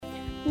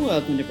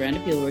Welcome to Brand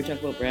Appeal, where we talk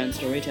about brand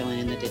storytelling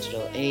in the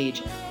digital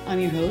age. I'm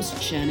your host,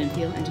 Shannon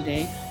Peel, and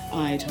today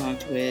I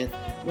talked with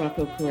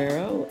Rocco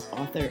Carrero,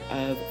 author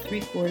of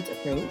Three Chords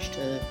Approach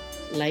to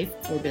Life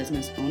for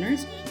Business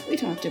Owners. We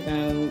talked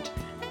about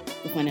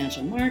the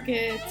financial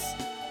markets,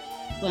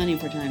 planning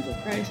for times of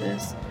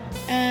crisis,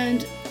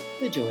 and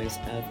the joys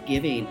of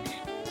giving.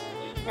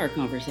 Our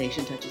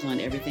conversation touches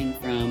on everything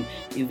from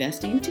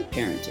investing to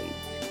parenting.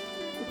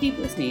 So keep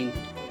listening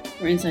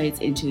for insights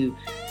into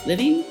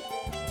living,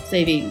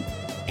 saving,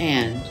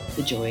 and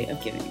the joy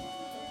of giving.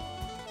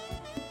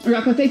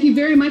 Rocco, thank you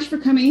very much for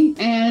coming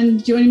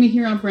and joining me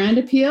here on Brand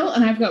Appeal.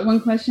 And I've got one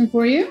question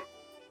for you.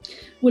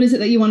 What is it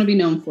that you want to be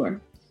known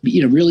for?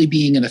 Really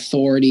being an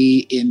authority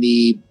in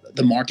the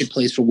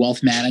marketplace for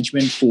wealth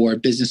management for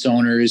business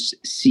owners,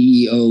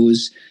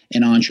 CEOs,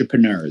 and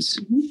entrepreneurs.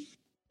 Mm-hmm.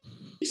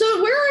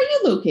 So where are you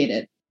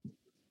located?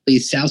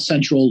 South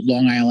Central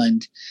Long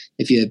Island,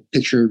 if you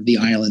picture the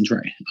island,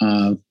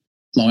 right?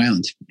 Long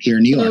Island here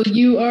in New York. So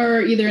you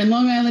are either in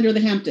Long Island or the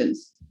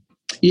Hamptons.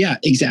 Yeah,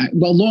 exactly.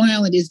 Well, Long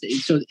Island is,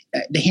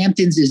 the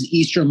Hamptons is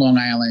Eastern Long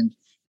Island.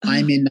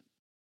 I'm in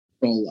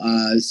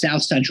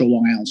South Central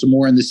Long Island, so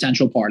more in the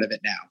central part of it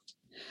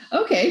now.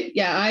 Okay.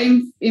 Yeah,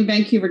 I'm in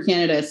Vancouver,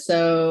 Canada,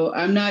 so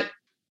I'm not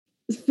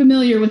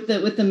familiar with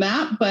the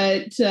map,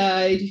 but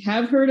I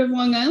have heard of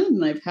Long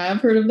Island and I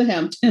have heard of the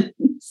Hamptons.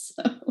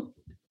 So.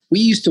 We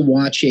used to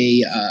watch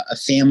a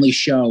family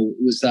show.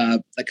 It was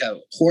like a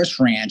horse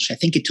ranch. I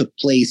think it took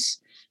place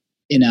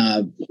in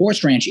a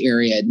horse ranch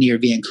area near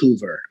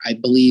Vancouver. I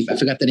believe, I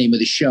forgot the name of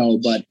the show,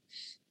 but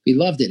we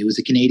loved it. It was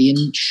a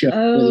Canadian show.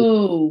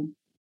 Oh,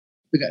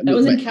 that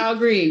was in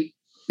Calgary.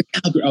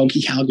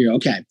 Calgary.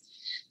 Okay.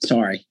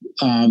 Sorry.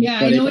 Yeah,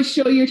 I know what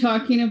show you're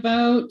talking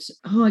about.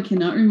 Oh, I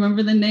cannot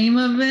remember the name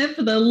of it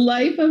for the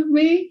life of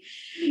me.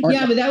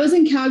 Yeah, but that was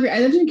in Calgary. I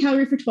lived in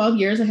Calgary for 12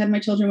 years. I had my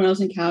children when I was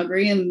in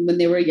Calgary, and when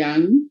they were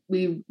young,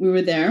 we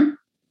were there.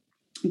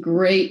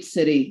 Great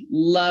city.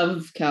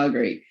 Love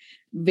Calgary.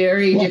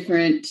 Very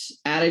different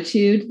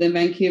attitude than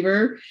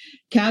Vancouver.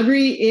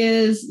 Calgary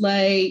is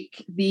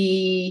like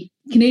the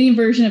Canadian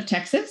version of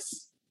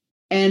Texas.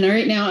 And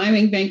right now I'm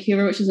in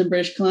Vancouver, which is in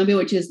British Columbia,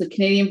 which is the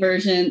Canadian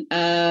version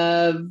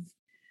of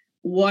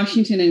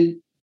Washington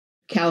and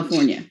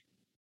California.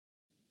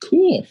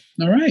 Cool.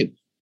 All right.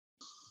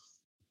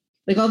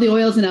 Like all the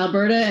oil's in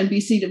Alberta, and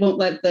BC won't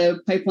let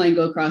the pipeline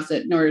go across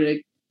it in order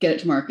to get it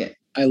to market.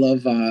 I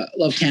love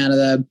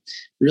Canada.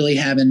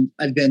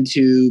 I've been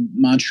to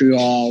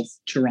Montreal,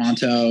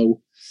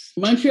 Toronto.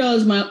 Montreal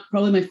is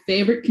probably my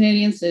favorite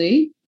Canadian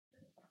city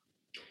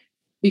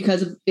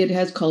because it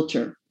has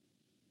culture.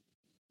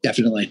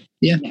 Definitely.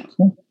 Yeah.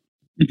 Cool.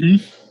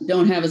 Mm-hmm.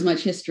 Don't have as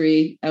much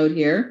history out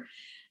here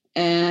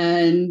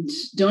and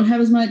don't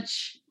have as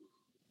much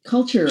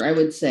culture, I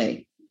would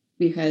say,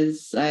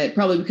 because I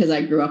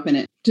grew up in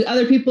it. To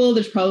other people,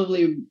 there's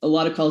probably a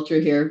lot of culture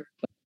here.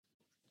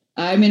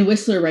 I'm in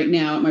Whistler right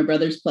now at my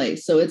brother's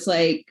place. So it's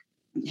like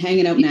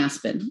hanging out in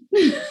Aspen.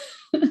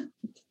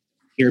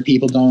 Hear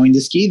people going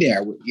to ski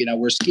there.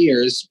 We're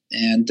skiers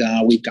and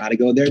we've got to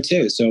go there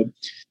too. So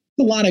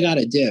a lot I got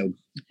to do.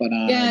 But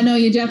yeah, no,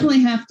 you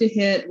definitely have to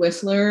hit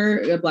Whistler,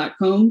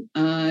 Blackcomb.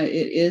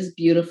 It is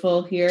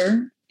beautiful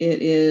here.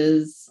 It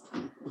is.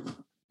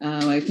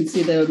 I can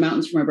see the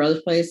mountains from my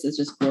brother's place. It's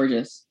just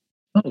gorgeous.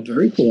 Oh,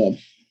 very cool.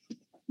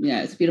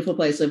 Yeah, it's a beautiful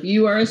place. So if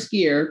you are a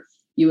skier,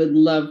 you would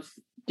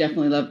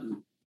definitely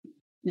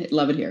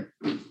love it here.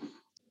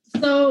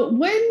 So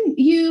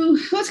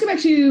let's go back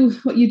to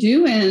what you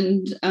do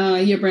and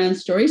your brand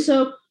story.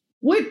 So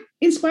what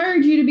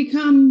inspired you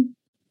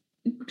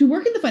to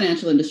work in the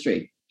financial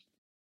industry?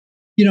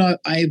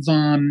 I've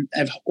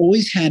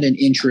always had an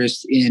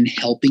interest in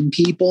helping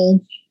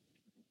people,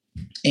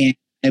 and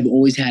I've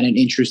always had an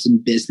interest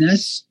in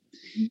business.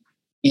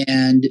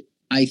 And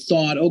I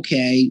thought,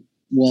 okay,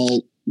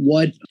 well,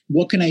 what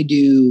can I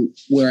do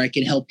where I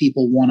can help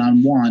people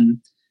one-on-one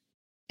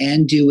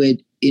and do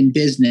it in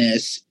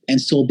business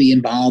and still be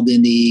involved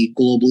in the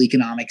global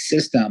economic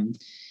system?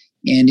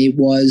 And it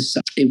was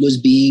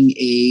being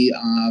being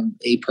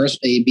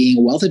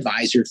a wealth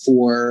advisor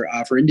for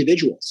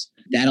individuals.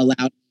 That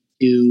allowed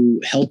to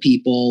help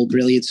people.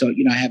 Really,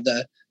 I have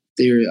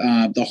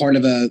the heart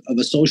of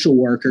a social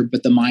worker,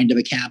 but the mind of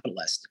a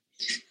capitalist,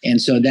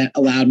 and so that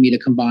allowed me to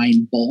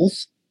combine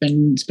both.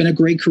 And it's been a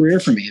great career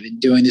for me. I've been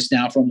doing this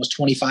now for almost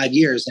 25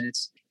 years, and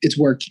it's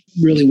worked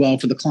really well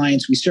for the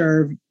clients we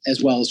serve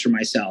as well as for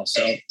myself.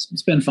 So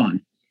it's been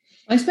fun.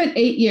 I spent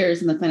 8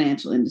 years in the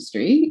financial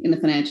industry, in the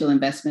financial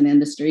investment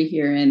industry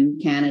here in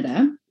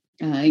Canada,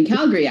 in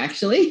Calgary,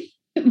 actually.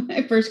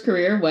 My first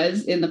career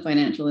was in the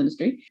financial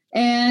industry.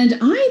 And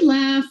I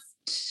left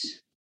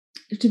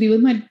to be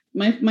with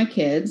my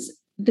kids.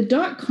 The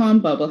dot-com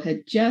bubble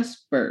had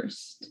just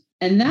burst.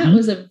 And that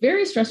was a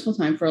very stressful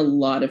time for a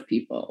lot of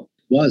people.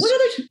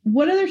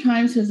 What other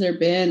times has there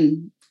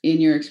been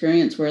in your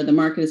experience where the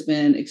market has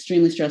been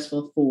extremely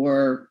stressful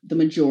for the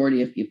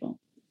majority of people?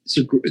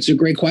 It's a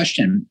great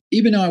question.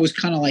 Even though I was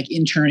kind of like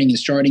interning and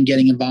starting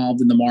getting involved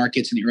in the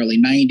markets in the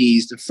early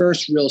 90s, the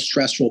first real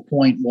stressful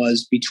point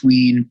was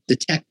between the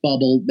tech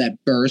bubble that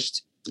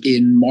burst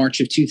in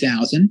March of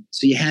 2000.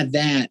 So you had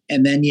that,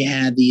 and then you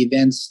had the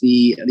events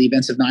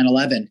of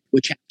 9/11,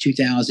 which happened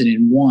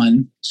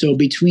 2001. So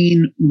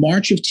between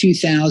March of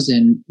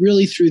 2000,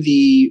 really through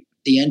the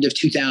end of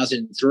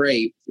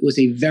 2003, it was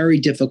a very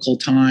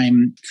difficult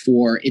time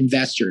for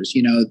investors.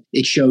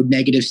 It showed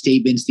negative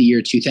statements the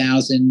year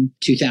 2000,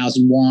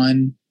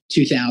 2001,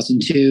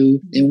 2002.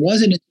 It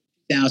wasn't in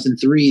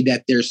 2003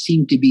 that there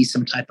seemed to be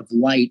some type of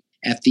light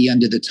at the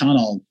end of the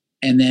tunnel.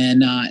 And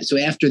then, so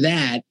after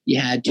that, you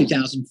had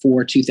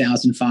 2004,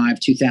 2005,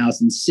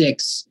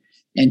 2006,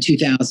 and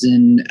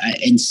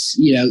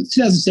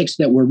 2006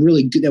 that were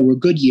really good, that were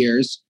good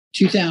years.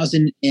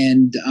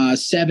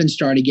 2007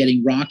 started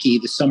getting rocky,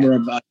 the summer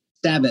of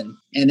 7.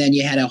 And then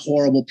you had a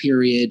horrible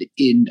period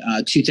in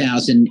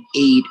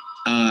 2008,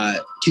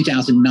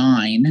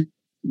 2009,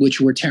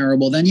 which were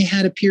terrible. Then you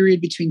had a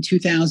period between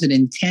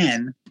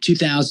 2010,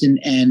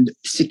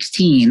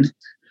 2016,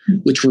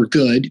 which were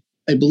good.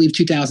 I believe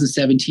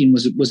 2017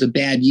 was a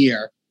bad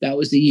year. That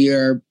was the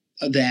year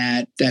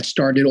that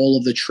started all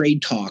of the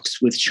trade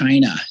talks with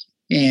China,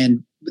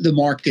 and the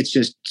markets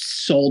just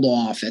sold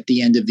off at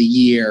the end of the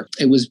year.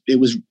 It was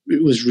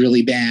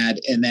really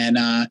bad, and then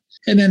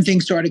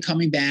things started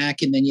coming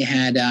back, and then you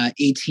had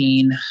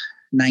 18,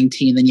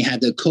 19, then you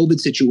had the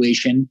COVID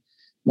situation.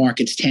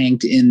 Markets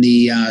tanked in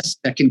the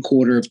second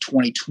quarter of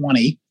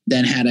 2020,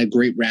 then had a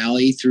great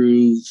rally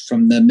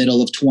from the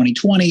middle of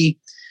 2020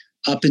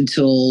 up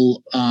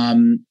until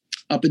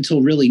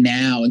really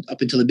now, and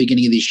up until the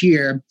beginning of this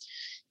year,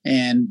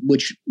 and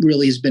which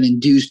really has been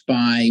induced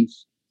by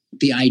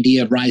the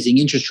idea of rising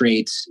interest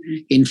rates,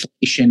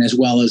 inflation, as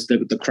well as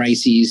the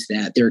crises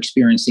that they're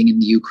experiencing in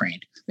the Ukraine.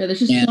 Yeah,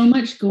 there's just so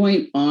much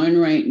going on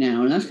right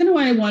now. And that's kind of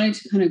why I wanted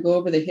to kind of go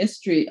over the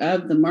history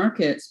of the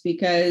markets,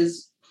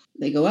 because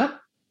they go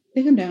up,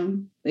 they come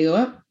down, they go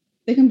up,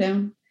 they come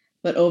down.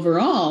 But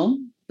overall,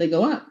 they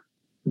go up.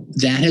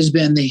 That has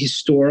been the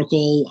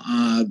historical,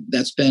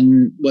 that's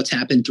been what's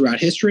happened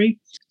throughout history.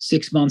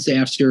 6 months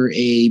after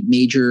a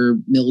major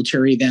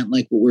military event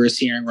like what we're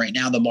seeing right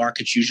now, the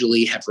markets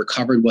usually have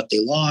recovered what they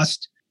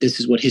lost.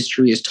 This is what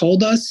history has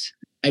told us.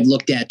 I've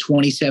looked at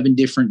 27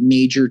 different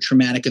major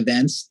traumatic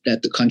events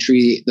that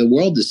the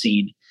world has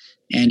seen.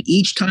 And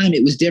each time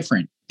it was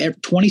different.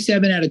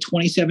 27 out of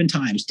 27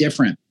 times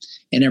different.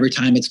 And every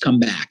time it's come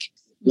back.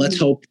 Mm-hmm. Let's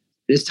hope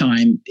this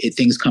time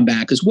things come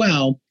back as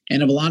well.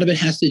 And a lot of it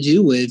has to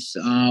do with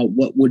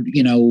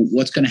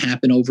what's going to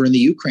happen over in the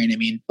Ukraine. I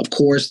mean, of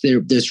course,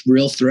 there's this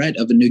real threat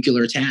of a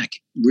nuclear attack,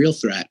 real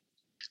threat.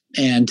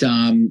 And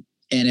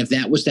if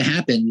that was to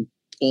happen,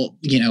 all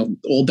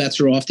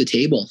bets are off the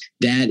table.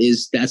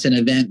 That's an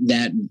event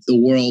that the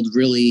world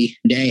really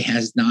today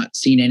has not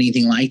seen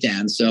anything like that.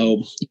 And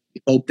so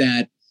we hope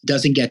that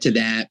doesn't get to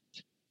that.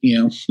 We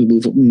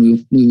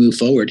move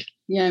forward.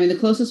 Yeah, I mean, the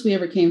closest we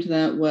ever came to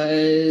that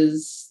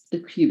was the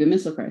Cuban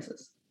Missile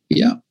Crisis.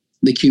 Yeah.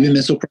 The Cuban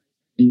Missile Crisis.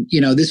 And,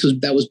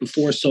 that was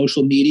before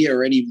social media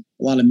or a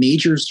lot of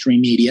major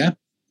stream media.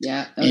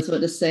 Yeah, I was about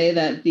to say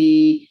that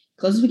the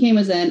closest we came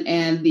was then,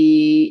 and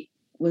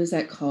what is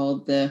that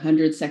called? The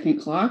 100-second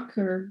clock,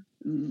 or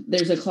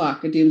there's a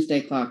clock, a doomsday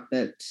clock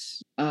that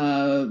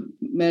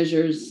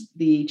measures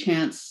the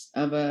chance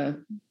of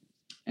an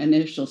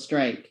initial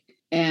strike.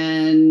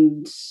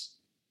 And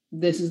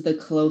this is the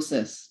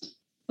closest.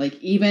 Like,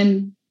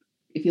 even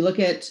if you look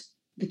at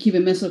the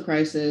Cuban Missile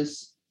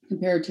Crisis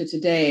compared to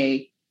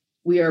today,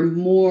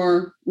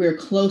 we're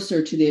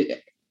closer to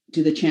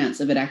the chance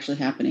of it actually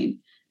happening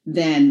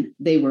than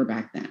they were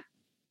back then.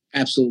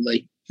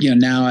 Absolutely.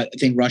 Now I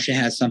think Russia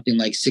has something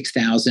like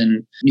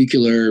 6,000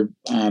 nuclear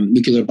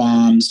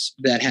bombs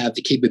that have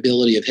the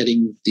capability of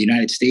hitting the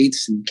United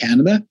States and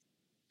Canada.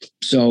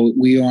 So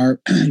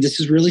this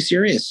is really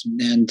serious.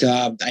 And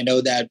I know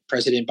that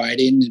President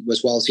Biden,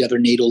 as well as the other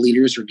NATO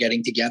leaders, are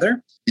getting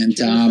together. And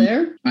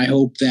I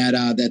hope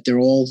that they're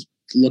all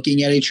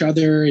looking at each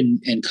other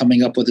and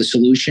coming up with a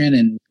solution.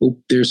 And hope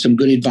there's some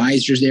good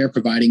advisors there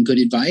providing good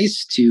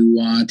advice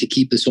to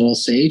keep us all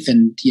safe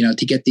and,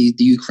 to get the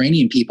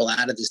Ukrainian people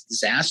out of this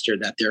disaster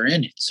that they're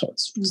in. So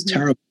it's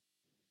terrible.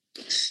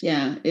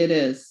 Yeah, it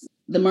is.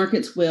 The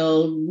markets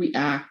will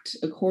react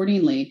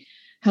accordingly.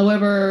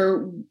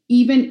 However,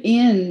 even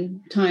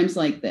in times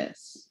like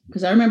this,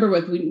 because I remember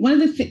one of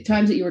the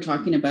times that you were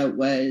talking about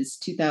was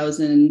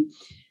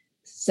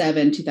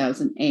 2007,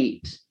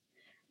 2008.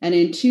 And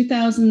in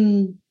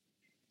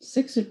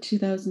 2006 or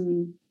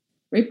 2000,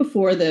 right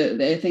before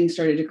the thing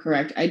started to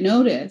correct, I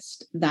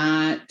noticed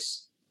that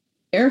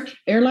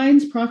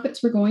airlines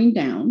profits were going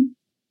down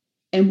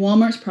and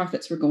Walmart's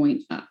profits were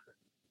going up,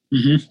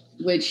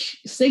 which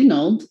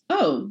signaled,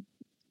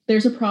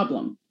 there's a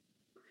problem.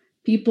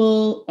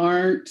 People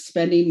aren't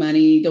spending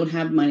money, don't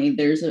have money.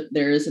 There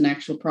is an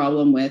actual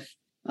problem with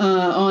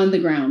on the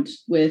ground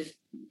with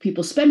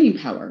people's spending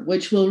power,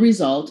 which will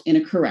result in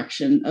a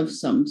correction of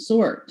some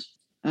sort.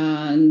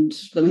 And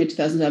then we hit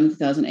 2007,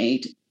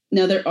 2008.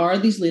 Now, there are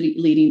these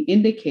leading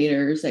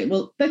indicators that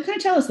kind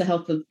of tell us the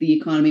health of the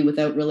economy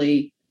without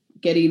really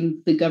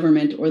getting the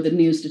government or the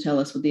news to tell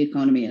us what the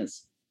economy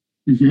is.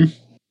 Mm-hmm.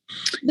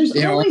 There's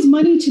always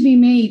money to be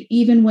made,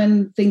 even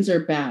when things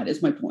are bad,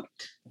 is my point.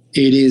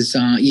 It is,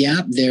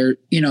 there,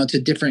 it's a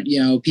different,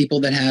 people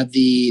that have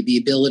the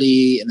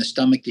ability and the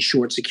stomach to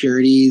short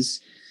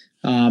securities,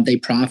 they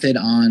profit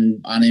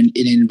in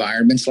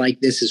environments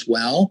like this as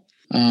well.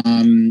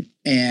 But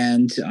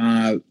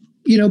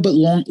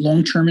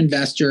long-term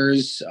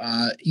investors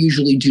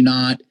usually do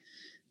not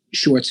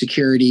short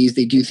securities.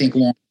 They do think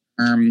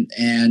long-term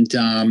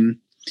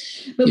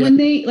but when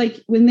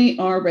they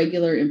are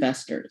regular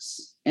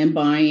investors and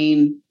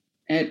buying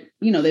at,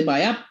 they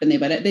buy up and they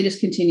buy down, they just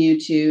continue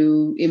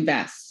to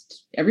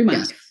invest every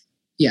month.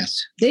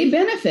 Yes. They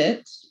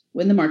benefit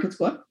when the markets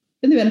go up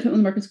and they benefit when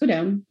the markets go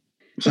down.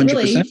 But 100%.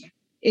 really,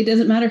 it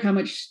doesn't matter how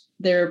much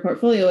their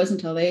portfolio is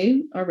until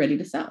they are ready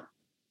to sell.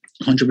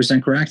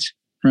 100% correct.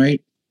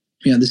 Right.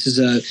 This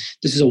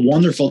is a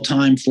wonderful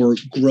time for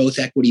growth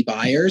equity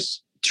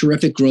buyers.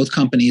 Terrific growth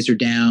companies are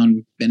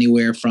down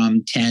anywhere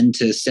from 10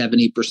 to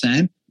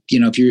 70%.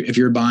 If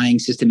you're buying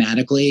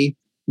systematically,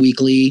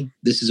 weekly,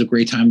 this is a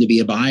great time to be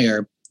a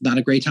buyer. Not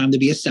a great time to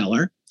be a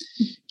seller.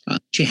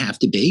 You have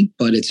to be,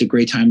 but it's a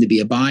great time to be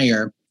a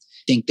buyer.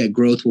 I think that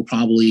growth will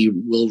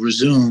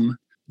resume.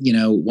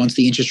 Once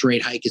the interest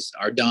rate hikes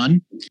are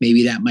done,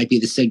 maybe that might be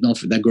the signal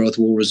for that growth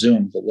will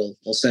resume. But we'll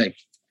see.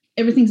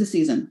 Everything's a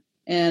season.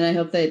 And I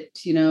hope that,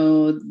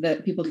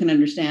 that people can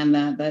understand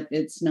that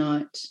it's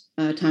not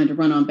time to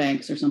run on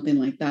banks or something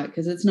like that,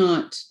 because it's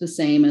not the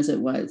same as it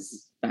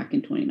was back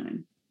in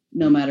 29,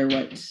 no matter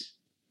what,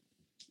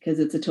 because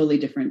it's a totally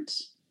different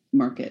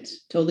market,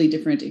 totally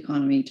different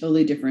economy,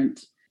 totally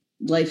different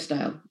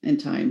lifestyle and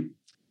time.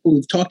 Well,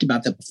 we've talked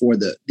about that before,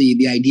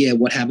 the idea of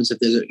what happens if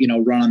there's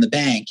a run on the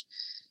bank.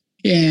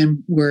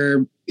 And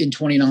we're in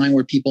 29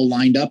 where people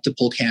lined up to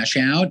pull cash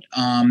out.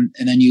 And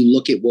then you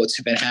look at what's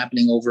been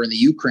happening over in the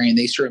Ukraine,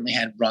 they certainly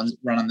had run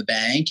on the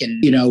bank.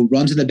 And,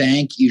 runs on the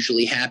bank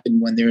usually happen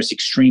when there's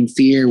extreme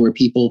fear where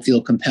people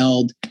feel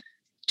compelled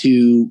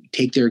to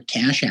take their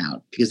cash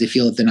out because they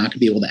feel that they're not going to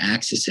be able to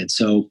access it.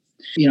 So,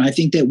 I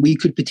think that we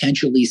could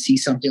potentially see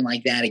something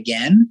like that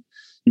again.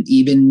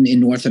 Even in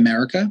North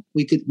America,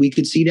 we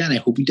could see that. I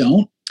hope we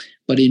don't.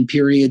 But in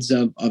periods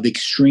of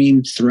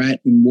extreme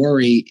threat and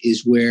worry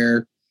is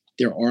where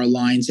there are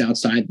lines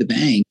outside the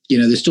bank.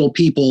 There's still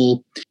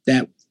people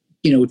that,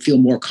 would feel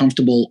more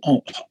comfortable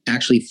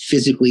actually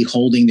physically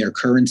holding their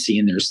currency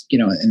in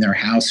their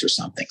house or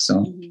something.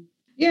 So,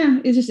 yeah,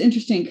 it's just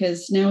interesting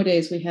because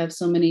nowadays we have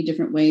so many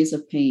different ways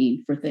of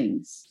paying for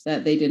things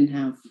that they didn't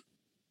have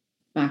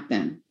back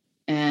then.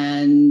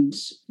 And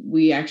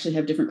we actually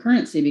have different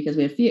currency because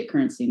we have fiat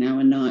currency now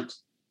and not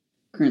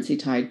currency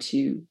tied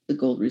to the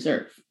gold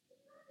reserve.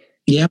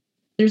 Yeah.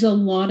 There's a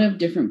lot of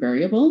different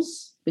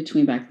variables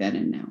between back then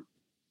and now.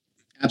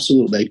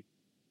 Absolutely.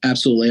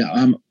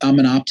 I'm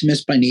an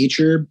optimist by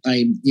nature.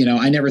 I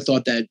never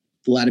thought that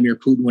Vladimir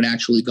Putin would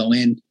actually go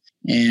in,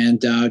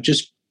 and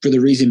just for the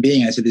reason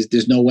being, I said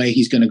there's no way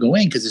he's going to go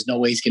in because there's no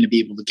way he's going to be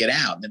able to get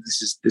out. And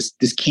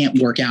this can't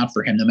work out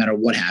for him no matter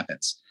what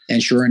happens.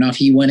 And sure enough,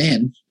 he went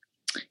in,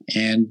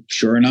 and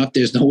sure enough,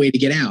 there's no way to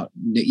get out.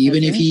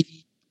 Even if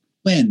he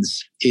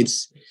wins,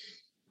 it's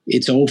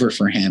over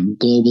for him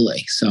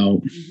globally.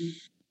 So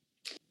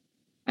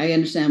I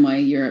understand why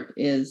Europe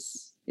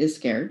is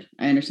scared.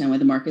 I understand why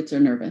the markets are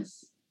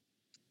nervous.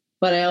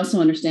 But I also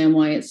understand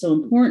why it's so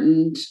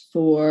important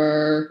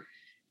for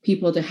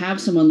people to have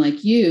someone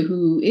like you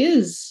who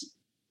is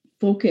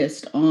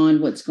focused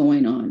on what's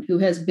going on, who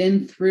has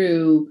been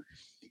through,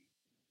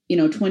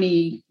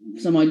 20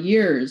 some odd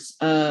years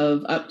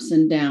of ups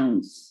and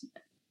downs.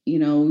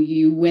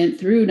 You went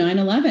through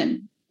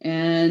 9/11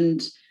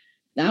 and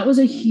that was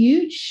a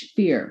huge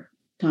fear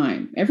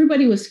time.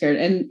 Everybody was scared.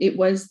 And it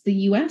was the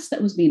US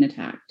that was being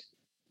attacked.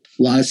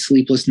 A lot of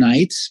sleepless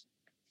nights.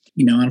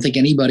 I don't think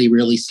anybody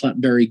really slept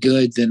very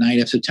good the night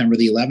of September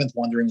the 11th,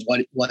 wondering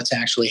what's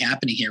actually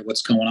happening here,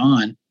 what's going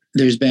on.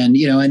 There's been,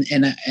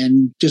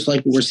 and just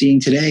like what we're seeing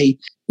today,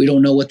 we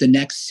don't know what the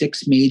next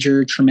 6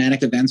 major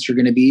traumatic events are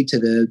going to be to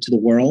the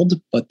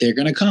world, but they're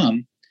going to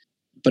come.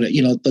 But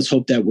let's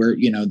hope that we're,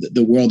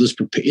 the world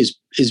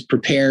is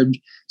prepared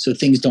so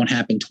things don't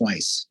happen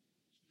twice.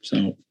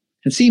 So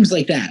it seems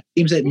like that. It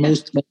seems that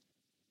most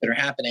that are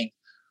happening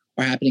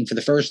for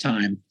the first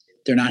time.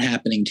 They're not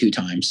happening 2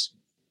 times.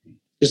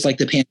 Just like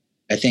the pandemic.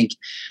 I think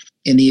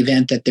in the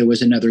event that there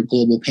was another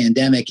global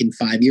pandemic in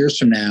 5 years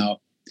from now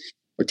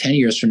or 10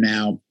 years from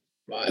now,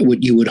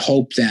 you would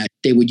hope that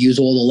they would use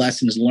all the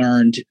lessons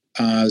learned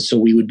so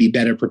we would be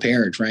better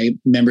prepared, right?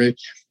 Remember,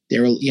 they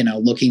were,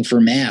 looking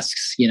for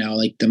masks,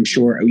 like I'm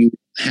sure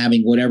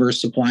having whatever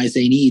supplies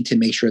they need to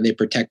make sure they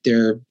protect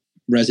their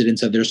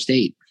residents of their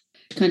state.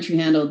 Country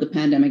handled the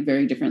pandemic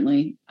very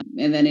differently.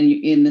 And then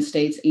in the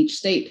States, each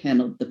state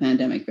handled the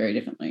pandemic very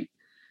differently.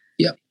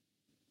 Yep.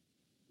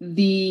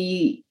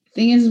 The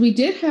thing is, we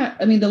did have,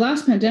 the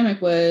last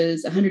pandemic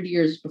was 100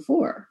 years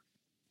before,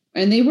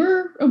 and they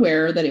were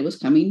aware that it was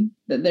coming,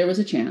 that there was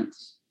a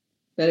chance.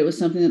 that it was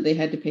something that they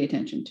had to pay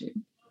attention to.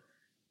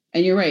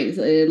 And you're right.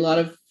 A lot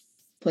of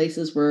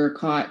places were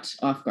caught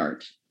off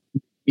guard.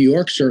 New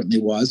York certainly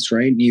was,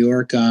 right? New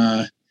York,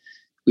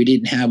 we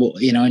didn't have,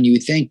 and you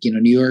would think,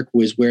 New York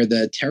was where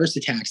the terrorist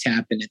attacks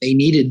happened. And they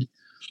needed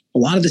a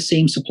lot of the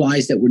same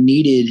supplies that were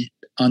needed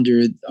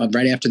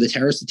right after the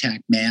terrorist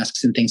attack,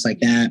 masks and things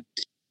like that.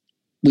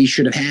 We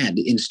should have had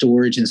in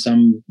storage in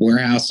some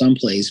warehouse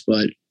someplace,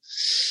 but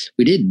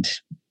we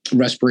didn't.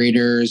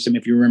 Respirators,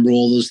 if you remember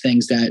all those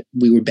things that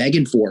we were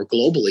begging for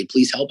globally,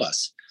 please help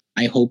us.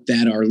 I hope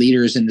that our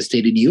leaders in the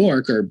state of New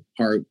York are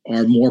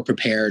more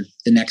prepared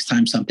the next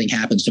time something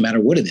happens, no matter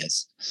what it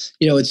is.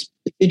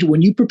 It's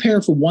when you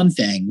prepare for one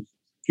thing,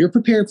 you're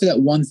prepared for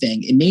that one thing.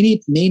 It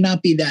may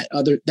not be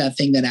that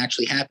thing that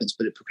actually happens,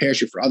 but it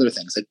prepares you for other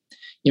things. Like,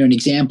 an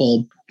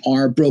example,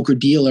 our broker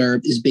dealer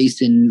is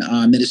based in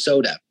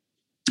Minnesota,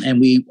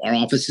 and our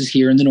office is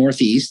here in the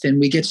Northeast,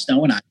 and we get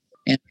snow and ice.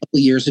 And a couple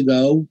of years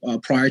ago,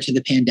 prior to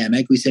the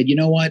pandemic, we said, you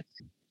know what?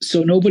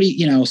 So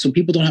so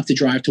people don't have to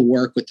drive to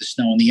work with the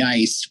snow and the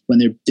ice. When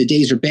the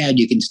days are bad,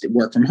 you can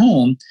work from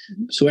home.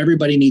 Mm-hmm. So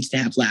everybody needs to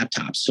have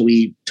laptops. So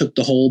we took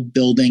the whole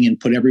building and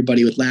put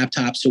everybody with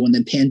laptops. So when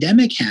the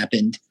pandemic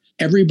happened,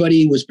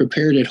 everybody was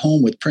prepared at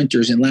home with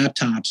printers and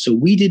laptops. So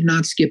we did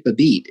not skip a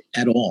beat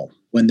at all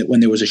when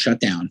there was a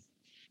shutdown.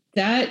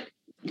 That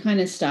kind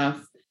of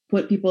stuff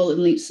put people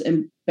in leaps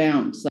and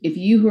bounds. If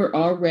you were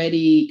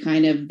already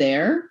kind of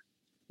there,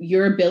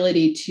 your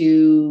ability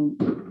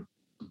to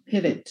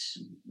pivot,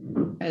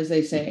 as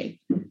they say,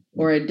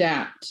 or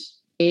adapt,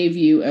 gave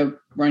you a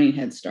running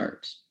head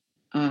start.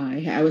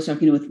 I was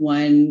talking with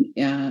one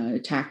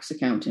tax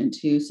accountant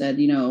who said,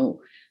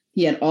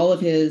 he had all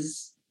of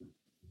his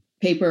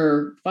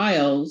paper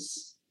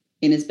files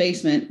in his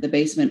basement. The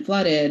basement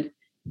flooded.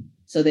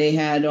 So they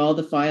had all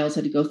the files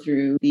had to go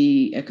through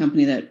a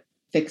company that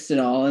fixed it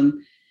all. And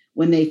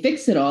when they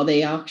fixed it all,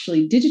 they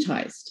actually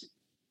digitized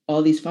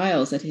all these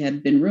files that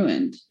had been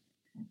ruined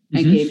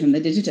and gave him the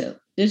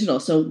digital.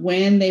 So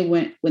when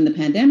the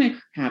pandemic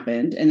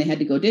happened and they had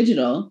to go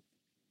digital,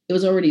 it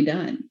was already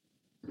done.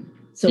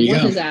 So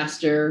one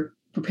disaster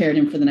prepared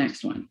him for the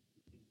next one,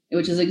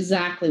 which is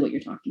exactly what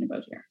you're talking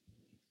about here.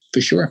 For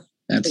sure.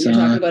 You're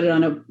talking about it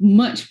on a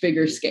much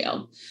bigger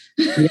scale.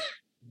 Yeah.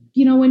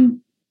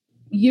 When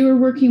you're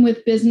working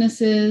with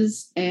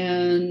businesses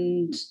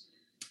and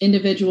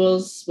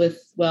individuals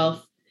with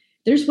wealth,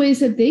 there's ways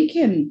that they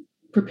can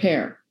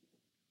prepare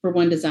for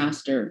one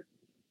disaster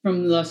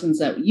from the lessons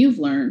that you've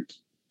learned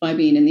by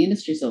being in the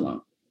industry so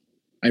long.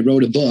 I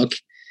wrote a book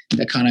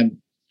that kind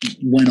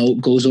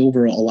of goes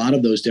over a lot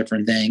of those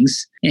different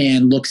things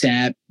and looks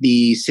at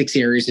the 6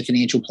 areas of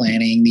financial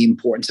planning, the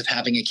importance of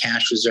having a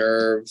cash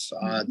reserve,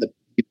 the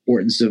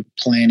importance of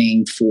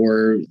planning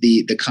for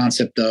the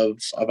concept of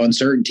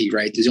uncertainty,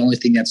 right? The only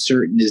thing that's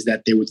certain is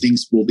that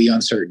things will be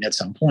uncertain at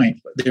some point.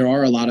 There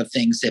are a lot of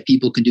things that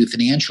people can do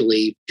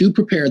financially to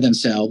prepare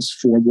themselves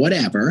for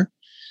whatever.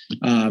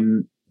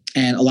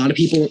 And a lot of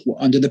people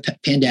under the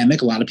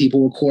pandemic, a lot of people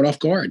were caught off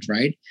guard,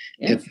 right?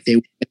 Yeah. If they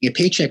were getting a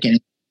paycheck and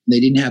they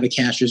didn't have a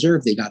cash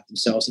reserve, they got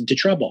themselves into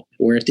trouble.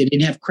 Or if they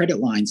didn't have credit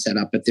lines set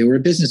up, if they were a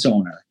business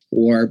owner,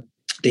 or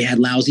they had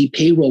lousy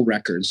payroll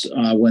records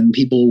when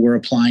people were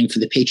applying for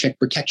the Paycheck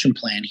Protection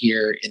Plan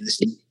here in the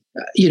state.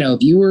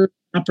 If you were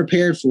not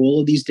prepared for all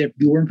of these,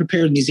 you weren't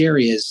prepared in these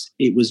areas,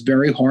 it was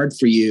very hard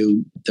for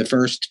you the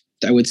first,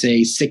 I would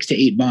say, 6 to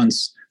 8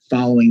 months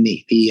following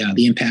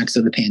the impacts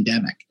of the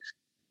pandemic.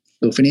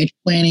 So financial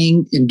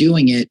planning and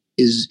doing it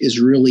is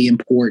really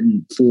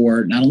important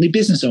for not only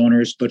business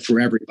owners, but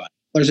for everybody.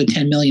 There's a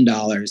 $10 million.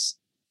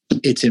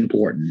 It's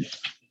important.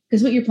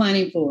 Because what you're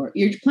planning for,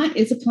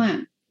 it's a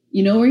plan.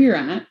 You know where you're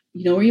at,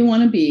 you know where you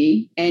want to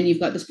be, and you've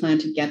got this plan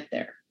to get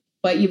there.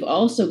 But you've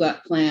also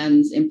got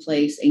plans in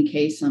place in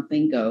case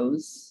something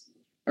goes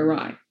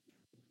awry.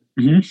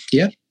 Mm-hmm.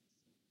 Yeah.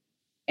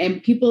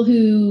 And people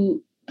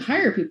who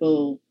hire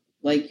people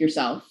like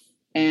yourself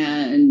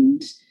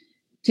and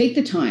take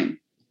the time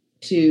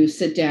to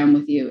sit down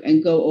with you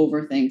and go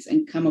over things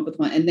and come up with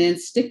one and then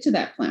stick to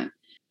that plan.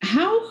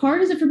 How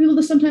hard is it for people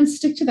to sometimes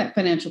stick to that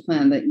financial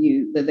plan that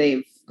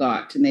they've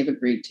got and they've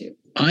agreed to?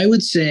 I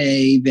would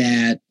say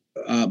that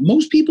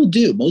most people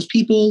do. Most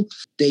people,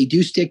 they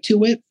do stick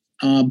to it.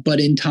 But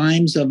in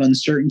times of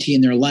uncertainty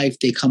in their life,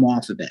 they come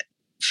off of it.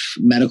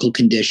 Medical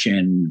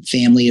condition,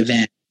 family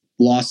event,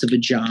 loss of a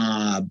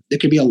job. There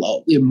could be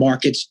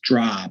markets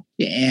drop.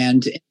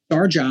 And it's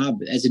our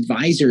job as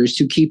advisors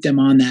to keep them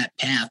on that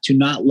path, to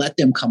not let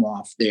them come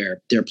off their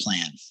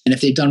plan. And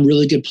if they've done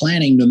really good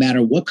planning, no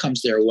matter what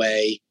comes their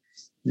way,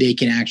 they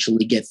can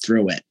actually get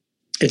through it.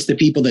 It's the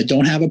people that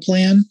don't have a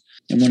plan.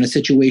 And when a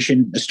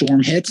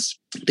storm hits,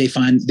 they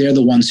find they're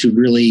the ones who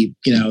really,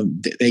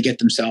 they get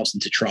themselves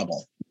into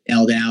trouble.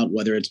 Bailed out,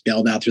 whether it's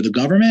bailed out through the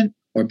government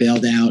or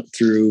bailed out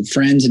through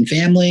friends and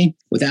family.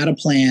 Without a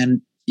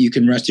plan, you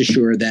can rest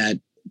assured that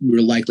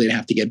we're likely to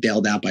have to get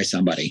bailed out by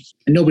somebody.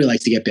 And nobody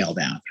likes to get bailed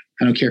out.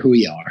 I don't care who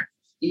you are.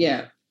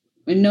 Yeah.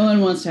 And no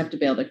one wants to have to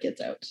bail their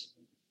kids out.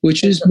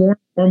 Which is more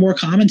and more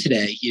common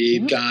today.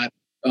 You've got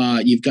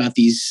you've got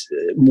these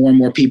more and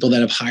more people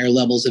that have higher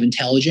levels of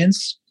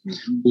intelligence,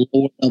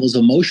 lower levels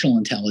of emotional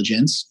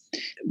intelligence,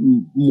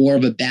 more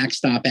of a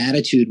backstop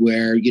attitude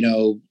where,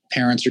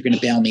 parents are going to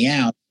bail me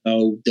out,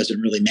 so it doesn't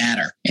really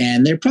matter.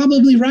 And they're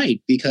probably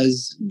right,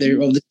 because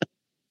they're of the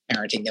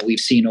parenting that we've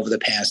seen over the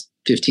past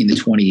 15 to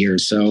 20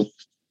 years. So,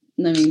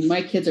 I mean,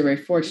 my kids are very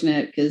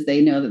fortunate because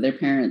they know that their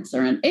parents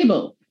are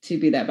unable to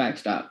be that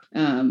backstop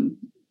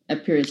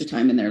at periods of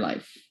time in their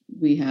life.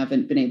 We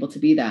haven't been able to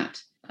be that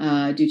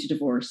due to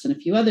divorce and a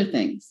few other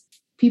things.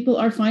 People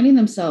are finding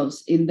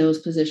themselves in those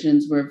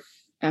positions where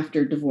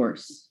after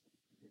divorce.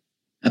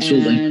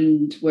 Absolutely.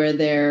 And where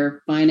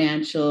their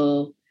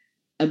financial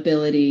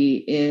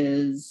ability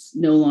is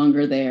no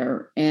longer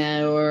there.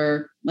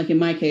 Or like in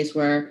my case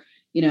where,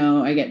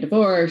 I get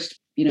divorced,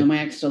 my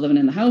ex still living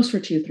in the house for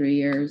 2-3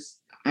 years.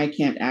 I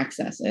can't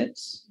access it.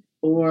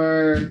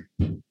 Or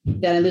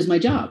then I lose my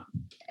job.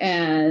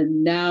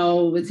 And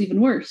now it's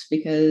even worse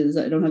because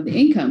I don't have the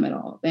income at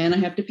all. And I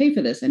have to pay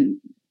for this. And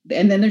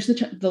then there's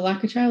the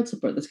lack of child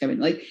support that's coming.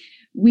 Like,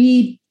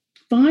 we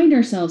find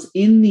ourselves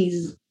in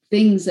these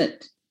things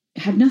that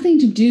have nothing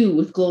to do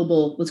with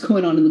what's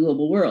going on in the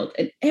global world,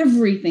 and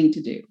everything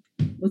to do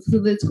with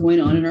what's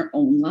going on in our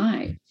own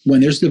lives.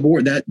 When there's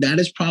divorce, that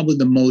is probably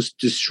the most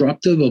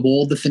disruptive of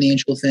all the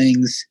financial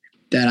things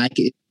that I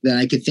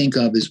could think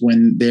of, is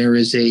when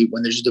there's a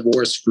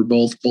divorce for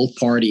both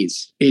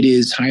parties. It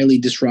is highly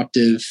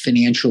disruptive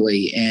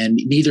financially,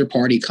 and neither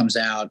party comes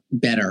out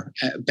better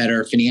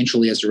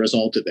financially as a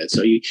result of it.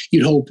 So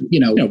you'd hope,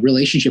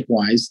 relationship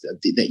wise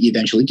that you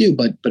eventually do,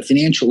 but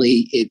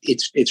financially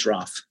it's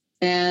rough.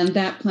 And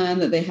that plan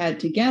that they had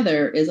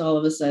together is all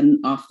of a sudden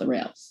off the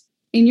rails.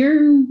 In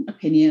your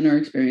opinion or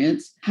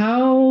experience,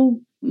 how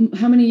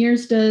many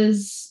years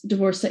does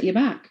divorce set you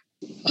back?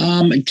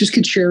 I just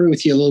could share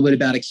with you a little bit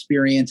about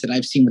experience that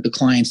I've seen with the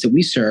clients that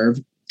we serve.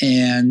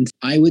 And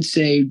I would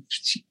say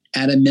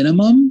at a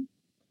minimum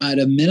 5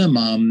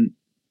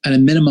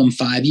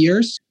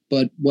 years.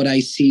 But what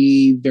I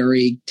see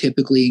very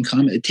typically in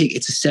common,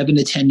 it's a 7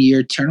 to 10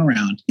 year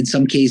turnaround. In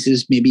some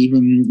cases, maybe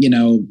even,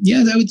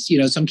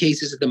 some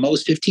cases at the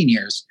most 15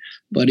 years.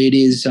 But it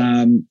is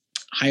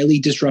highly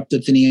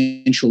disruptive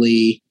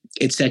financially.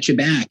 It sets you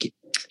back.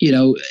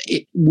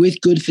 With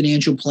good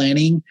financial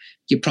planning,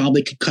 you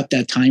probably could cut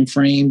that time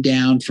frame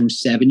down from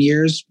 7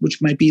 years,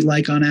 which might be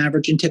like on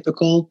average and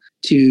typical,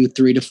 to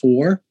 3 to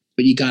 4.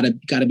 But you got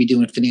to be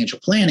doing financial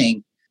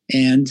planning.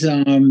 And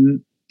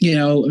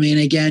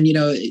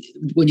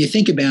when you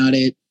think about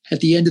it, at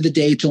the end of the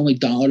day, it's only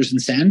dollars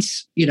and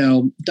cents.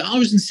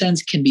 Dollars and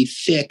cents can be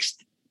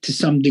fixed to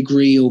some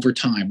degree over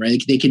time,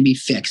 right? They can be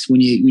fixed.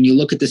 When you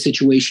look at the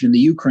situation in the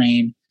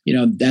Ukraine,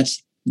 that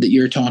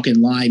you're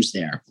talking lives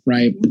there,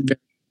 right?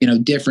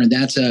 Different.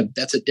 That's a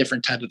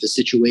different type of a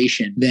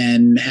situation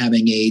than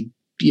having a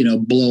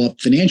blow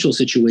up financial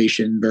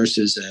situation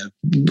versus a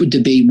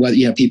debate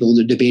whether people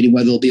are debating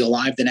whether they'll be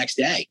alive the next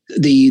day.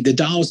 The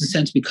dollars and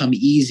cents become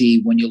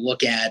easy when you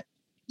look at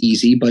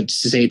easy, but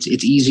to say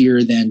it's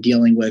easier than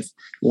dealing with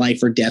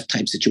life or death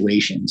type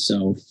situations.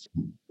 So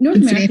North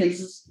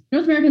Americans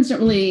don't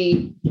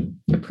really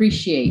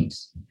appreciate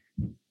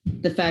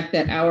the fact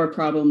that our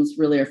problems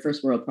really are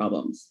first world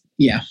problems.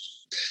 Yeah.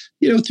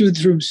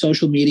 Through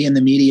social media and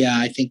the media,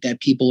 I think that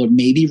people are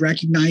maybe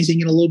recognizing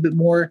it a little bit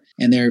more,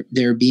 and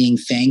they're being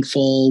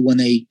thankful when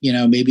they,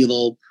 maybe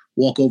they'll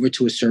walk over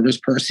to a service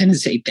person and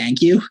say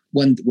thank you.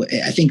 When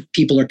I think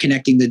people are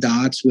connecting the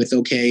dots with,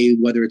 okay,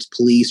 whether it's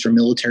police or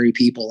military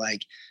people,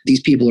 like these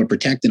people are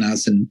protecting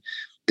us, and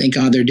thank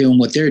God they're doing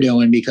what they're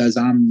doing, because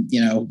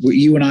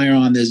you and I are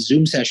on this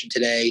Zoom session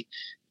today.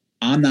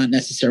 I'm not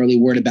necessarily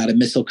worried about a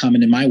missile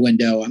coming in my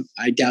window.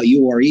 I doubt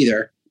you are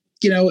either.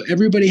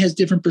 Everybody has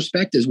different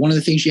perspectives. One of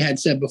the things you had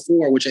said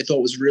before, which I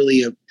thought was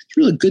really a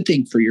good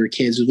thing for your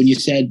kids, is when you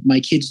said my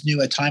kids knew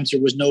at times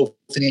there was no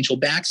financial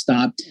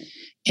backstop.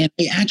 And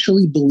I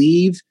actually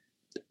believe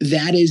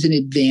that is an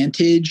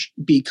advantage,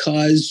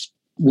 because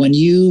when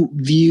you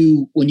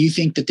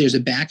think that there's a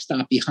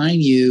backstop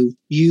behind you,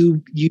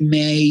 you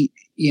may,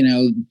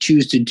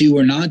 choose to do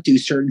or not do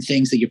certain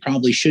things that you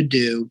probably should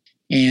do.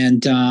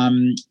 And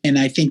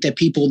I think that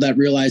people that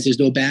realize there's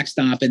no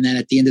backstop, and then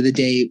at the end of the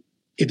day,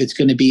 if it's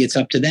going to be, it's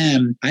up to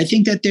them. I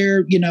think that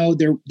they're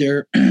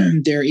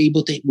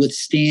able to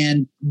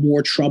withstand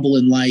more trouble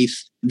in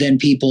life than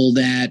people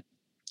that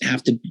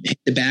have to hit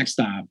the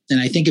backstop.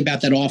 And I think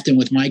about that often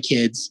with my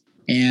kids.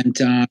 And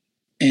I,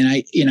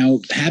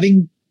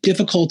 having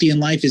difficulty in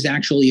life is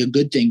actually a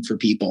good thing for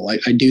people. I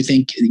do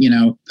think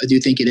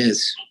it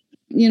is.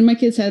 My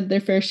kids had their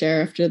fair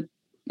share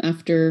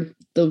after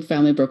the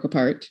family broke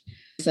apart.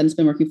 My son's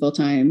been working full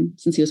time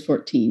since he was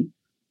 14.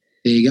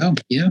 There you go.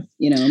 Yeah.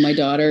 My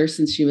daughter,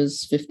 since she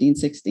was 15,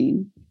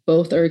 16,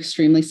 both are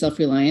extremely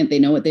self-reliant. They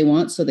know what they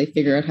want, so they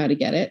figure out how to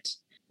get it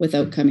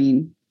without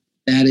coming.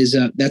 That's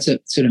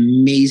an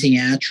amazing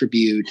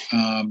attribute.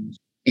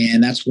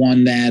 And that's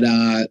one that,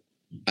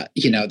 I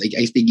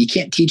think you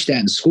can't teach that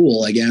in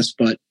school, I guess,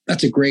 but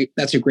that's a great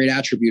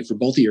attribute for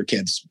both of your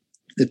kids,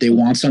 that they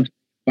want something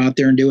go out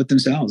there and do it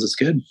themselves. It's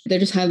good. They're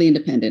just highly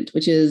independent,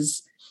 which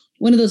is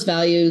one of those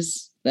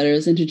values that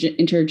is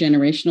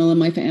intergenerational in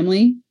my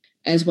family,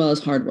 as well as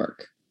hard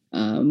work.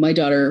 My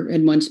daughter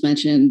had once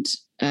mentioned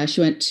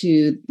she went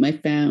to my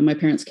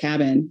parents'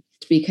 cabin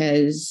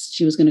because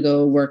she was going to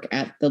go work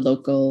at the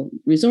local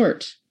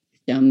resort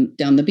down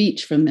the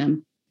beach from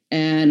them.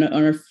 And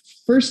on her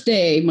first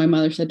day, my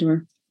mother said to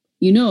her,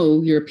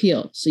 you're a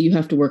Peel, so you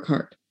have to work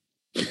hard.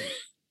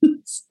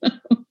 So,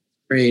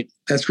 great.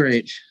 That's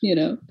great.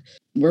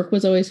 Work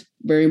was always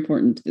very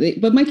important.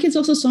 But my kids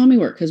also saw me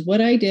work because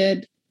what I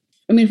did,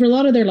 for a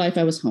lot of their life,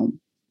 I was home,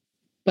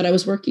 but I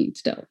was working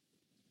still.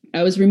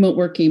 I was remote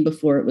working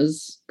before it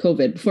was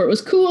COVID, before it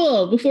was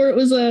cool, before it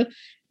was the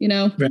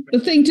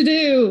thing to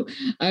do.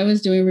 I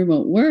was doing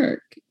remote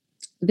work.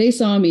 They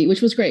saw me,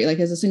 which was great. Like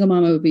as a single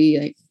mom, I would be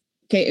like,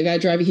 okay, I got to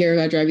drive you here. I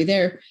got to drive you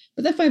there.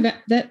 But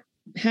that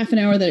half an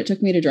hour that it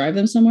took me to drive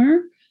them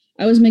somewhere,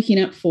 I was making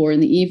up for in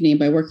the evening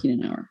by working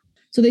an hour.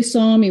 So they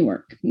saw me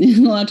work.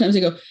 And a lot of times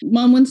they go,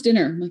 Mom, when's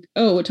dinner? I'm like,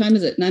 oh, what time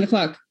is it?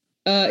 9:00.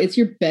 It's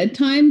your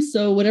bedtime.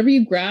 So whatever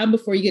you grab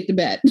before you get to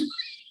bed.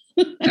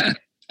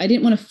 I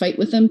didn't want to fight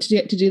with them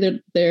to do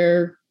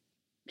their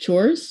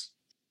chores.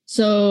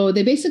 So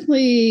they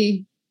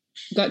basically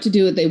got to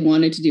do what they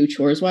wanted to do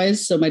chores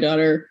wise. So my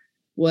daughter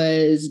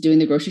was doing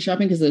the grocery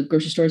shopping because the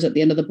grocery store is at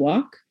the end of the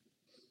block.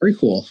 Very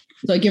cool.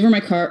 So I give her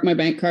my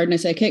bank card and I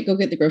say, okay, go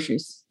get the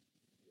groceries.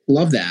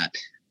 Love that.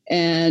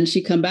 And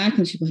she'd come back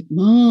and she'd be like,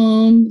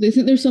 Mom, they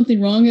think there's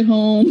something wrong at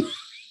home.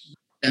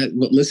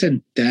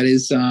 Listen, that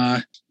is,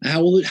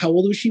 how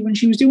old was she when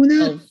she was doing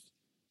that?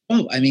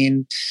 Oh,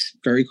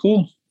 very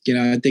cool.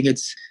 I think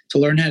it's to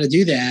learn how to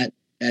do that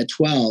at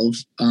 12.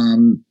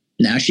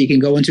 Now she can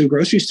go into a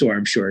grocery store.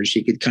 I'm sure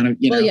she could kind of,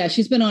 Well, yeah,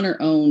 she's been on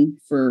her own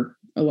for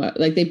a while.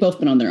 Like they've both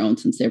been on their own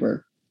since they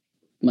were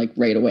like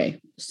right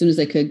away. As soon as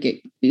they could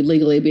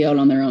legally be out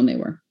on their own, they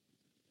were.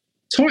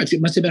 It's hard.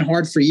 It must have been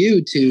hard for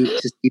you to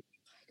see.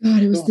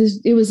 God,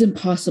 it was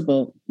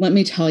impossible. Let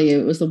me tell you,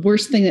 it was the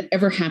worst thing that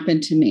ever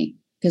happened to me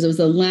because it was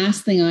the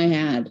last thing I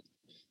had.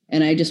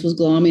 And I just was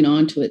glomming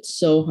onto it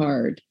so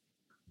hard.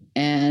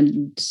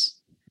 And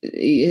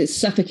it's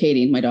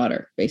suffocating my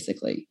daughter,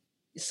 basically.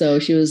 So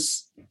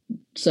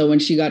when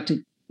she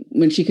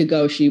could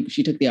go,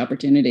 she took the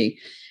opportunity.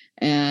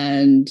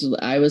 And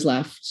I was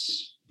left,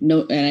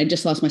 and I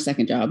just lost my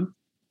second job.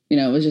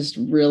 It was just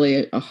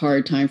really a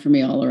hard time for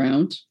me all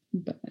around.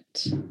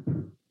 But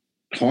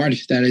hard.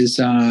 That is,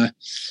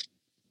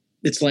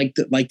 it's like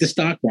the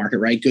stock market,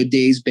 right? Good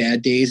days,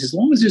 bad days. As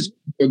long as there's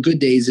good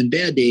days and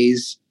bad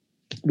days,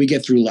 we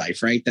get through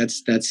life, right?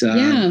 That's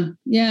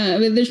yeah.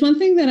 There's one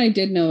thing that I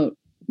did note.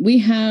 We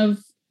have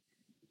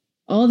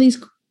all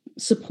these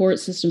support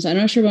systems. I'm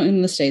not sure about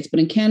in the States, but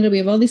in Canada, we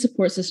have all these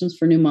support systems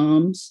for new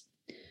moms,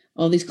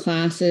 all these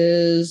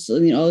classes, all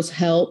this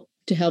help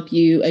to help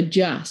you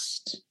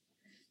adjust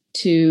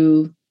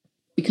to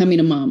becoming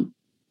a mom.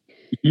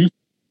 Mm-hmm.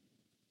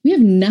 We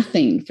have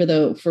nothing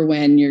for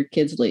when your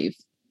kids leave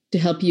to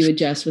help you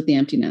adjust with the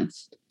empty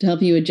nest, to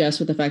help you adjust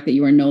with the fact that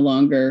you are no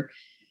longer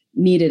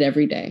needed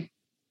every day.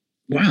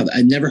 Wow.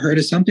 I've never heard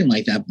of something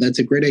like that. That's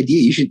a great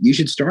idea. You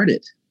should start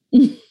it.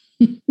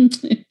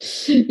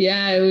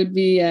 Yeah, it would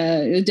be,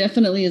 it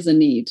definitely is a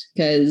need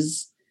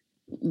because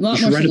a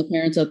lot more single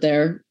parents out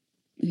there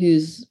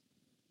whose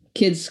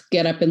kids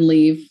get up and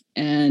leave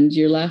and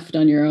you're left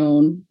on your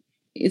own.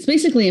 It's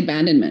basically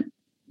abandonment.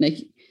 Like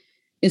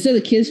instead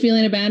of the kids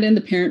feeling abandoned,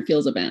 the parent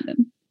feels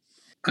abandoned.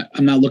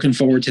 I'm not looking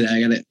forward to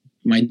that.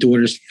 My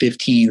daughter's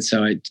 15,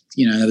 so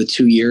another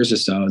 2 years or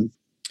so.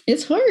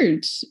 It's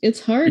hard.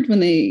 It's hard when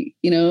they,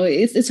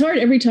 it's hard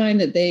every time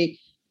that they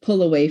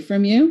pull away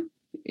from you.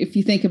 If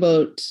you think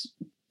about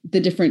the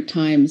different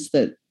times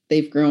that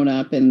they've grown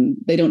up and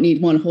they don't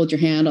want to hold your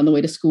hand on the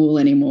way to school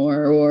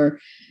anymore, or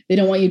they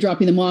don't want you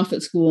dropping them off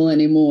at school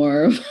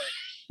anymore,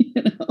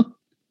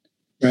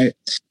 Right.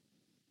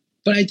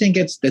 But I think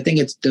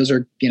those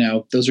are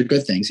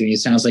good things. I mean, it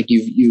sounds like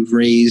you've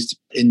raised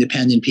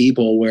independent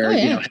people where,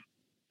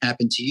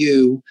 happen to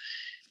you,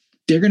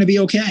 they're going to be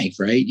okay.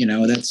 Right.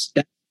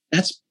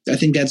 I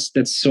think that's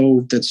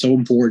so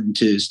important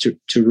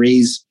to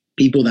raise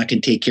people that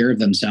can take care of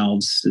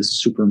themselves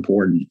is super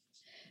important.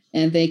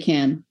 And they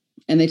can,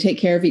 and they take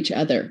care of each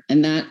other.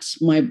 And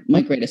that's my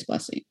greatest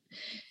blessing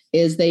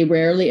is they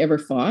rarely ever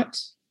fought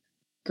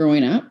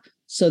growing up.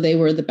 So they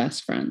were the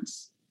best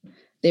friends.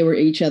 They were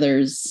each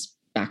other's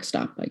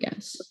backstop, I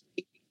guess.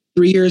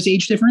 3 years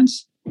age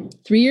difference?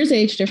 3 years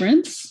age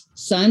difference.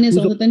 Son is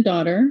older than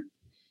daughter.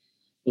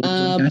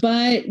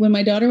 But when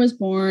my daughter was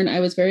born, I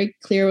was very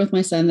clear with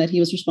my son that he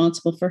was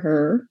responsible for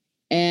her.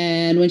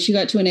 And when she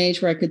got to an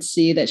age where I could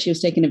see that she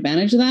was taking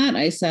advantage of that,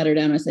 I sat her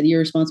down and I said, you're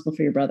responsible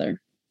for your brother.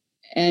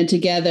 And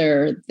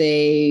together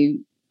I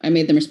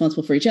made them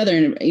responsible for each other.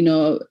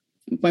 And,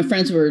 my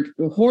friends were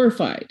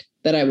horrified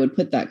that I would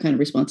put that kind of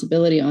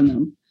responsibility on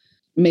them,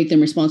 make them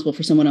responsible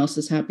for someone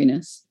else's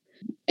happiness.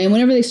 And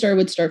whenever they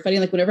would start fighting,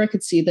 like whenever I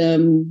could see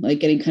them like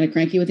getting kind of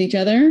cranky with each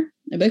other,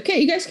 I'd be like,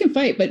 okay, you guys can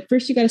fight, but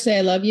first you got to say,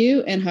 I love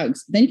you and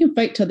hugs. Then you can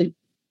fight till the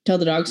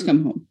dogs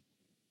come home.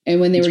 And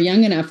when they were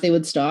young enough, they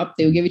would stop,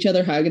 they would give each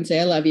other a hug and say,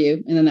 I love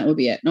you. And then that would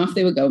be it. And off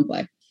they would go and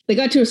play. They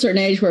got to a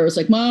certain age where it was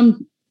like,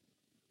 Mom,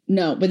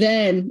 no. But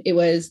then it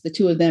was the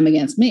two of them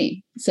against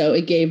me. So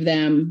it gave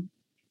them,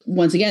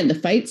 once again, the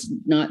fight's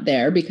not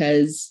there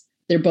because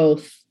they're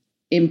both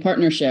in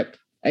partnership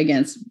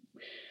against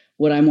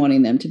what I'm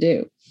wanting them to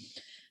do.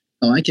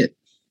 I like it.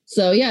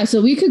 So yeah,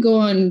 so we could go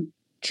on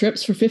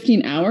trips for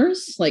 15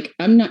 hours. Like,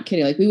 I'm not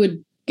kidding. Like, we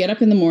would get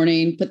up in the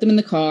morning, put them in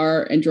the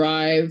car and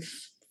drive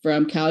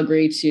from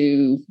Calgary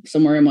to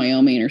somewhere in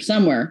Wyoming or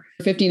somewhere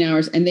for 15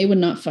 hours. And they would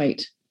not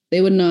fight.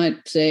 They would not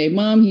say,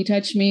 Mom, he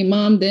touched me,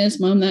 Mom, this,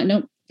 Mom, that.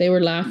 Nope. They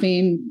were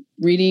laughing,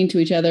 reading to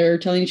each other,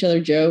 telling each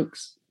other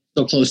jokes.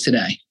 So close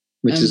today,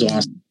 which is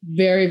awesome.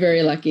 Very,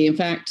 very lucky. In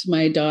fact,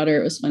 my daughter,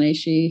 it was funny.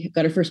 She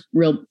got her first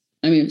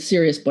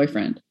serious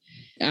boyfriend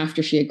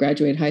after she had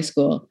graduated high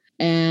school.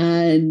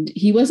 And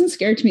he wasn't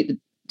scared to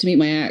meet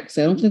my ex.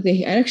 I don't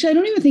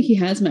even think he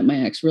has met my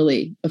ex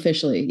really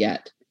officially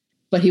yet,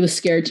 but he was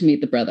scared to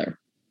meet the brother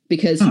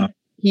because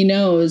he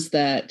knows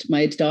that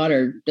my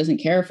daughter doesn't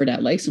care if her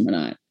dad likes him or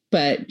not,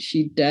 but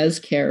she does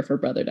care if her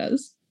brother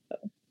does.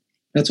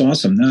 That's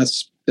awesome.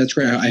 That's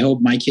great. I hope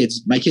my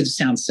kids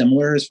sound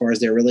similar as far as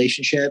their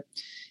relationship.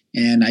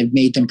 And I've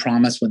made them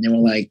promise when they were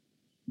like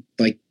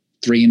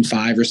 3 and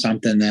 5 or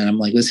something. Then I'm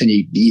like, listen,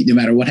 you no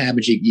matter what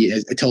happens,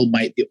 I told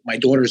my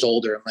daughter's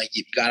older. I'm like,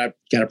 you gotta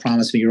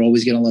promise me you're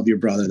always gonna love your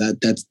brother.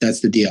 That's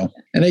the deal.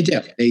 And they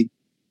do. They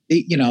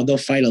they'll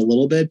fight a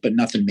little bit, but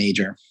nothing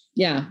major.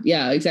 Yeah,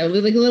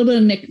 exactly. Like a little bit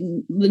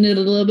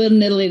of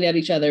niddling at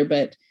each other,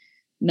 but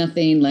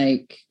nothing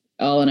like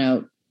all and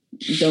out.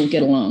 Don't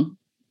get along.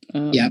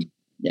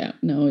 Yeah.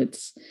 No,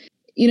 it's,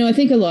 I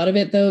think a lot of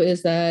it though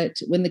is that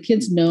when the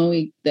kids know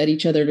that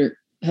each other,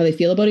 how they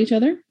feel about each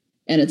other,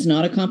 and it's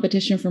not a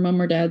competition for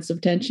mom or dad's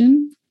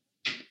attention,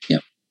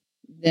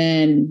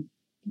 then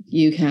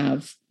you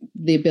have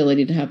the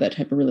ability to have that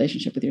type of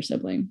relationship with your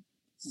sibling.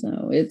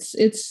 So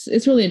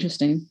it's really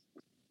interesting.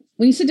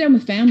 When you sit down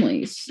with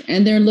families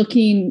and they're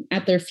looking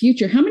at their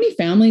future, how many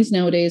families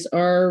nowadays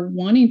are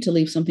wanting to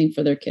leave something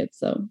for their kids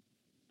though?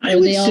 Are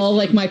they all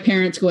like my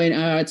parents going,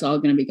 oh, it's all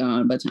going to be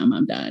gone by the time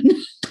I'm done?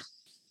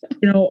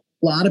 A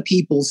lot of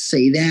people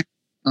say that,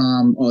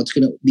 it's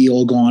going to be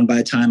all gone by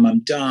the time I'm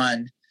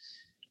done.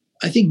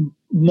 I think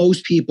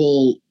most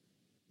people,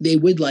 they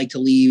would like to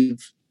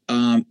leave,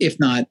 if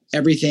not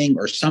everything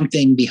or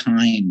something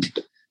behind.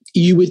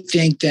 You would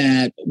think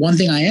that one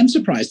thing I am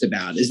surprised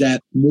about is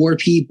that more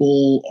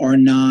people are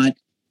not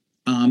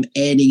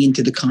adding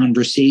into the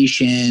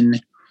conversation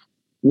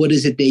what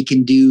is it they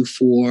can do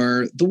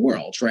for the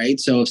world, right?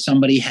 So if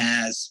somebody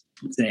has,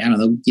 say, I don't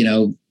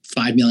know,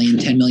 $5 million,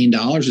 $10 million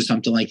or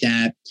something like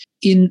that,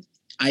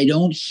 I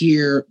don't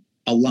hear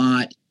a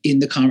lot in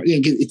the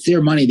conversation. It's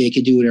their money; they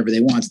could do whatever they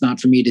want. It's not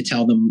for me to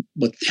tell them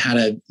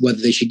whether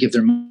they should give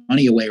their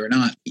money away or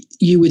not.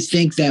 You would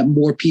think that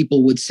more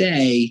people would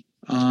say,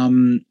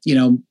 I'm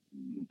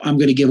going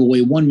to give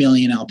away 1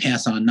 million, I'll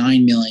pass on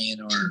 9 million,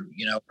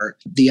 or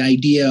the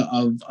idea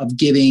of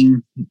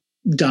giving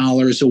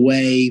dollars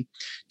away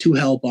to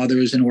help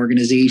others and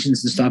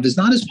organizations and stuff is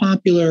not as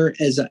popular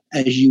as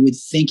you would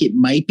think it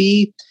might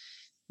be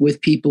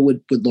with people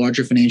with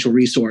larger financial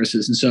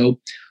resources. And so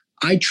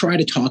I try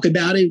to talk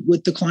about it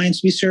with the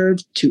clients we serve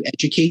to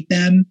educate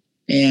them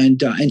and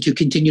to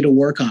continue to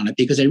work on it,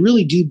 because I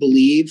really do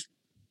believe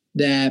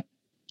that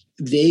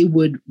they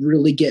would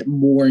really get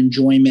more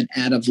enjoyment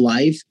out of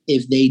life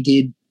if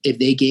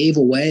they gave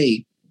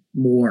away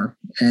more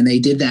and they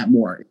did that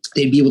more.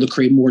 They'd be able to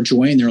create more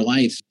joy in their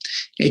life.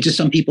 It's just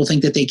some people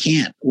think that they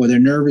can't, or they're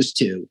nervous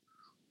to,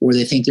 or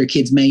they think their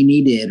kids may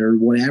need it or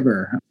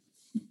whatever.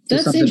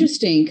 That's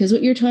interesting, because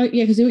what you're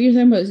talking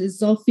about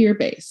is all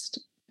fear-based.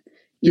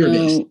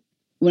 Fear-based.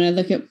 When I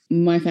look at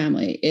my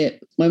family,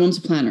 my mom's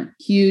a planner,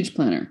 huge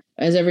planner,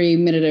 has every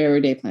minute of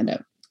every day planned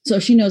out. So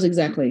she knows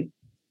exactly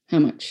how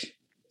much,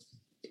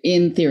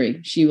 in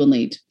theory, she will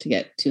need to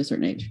get to a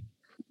certain age.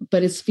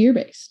 But it's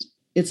fear-based.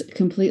 It's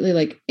completely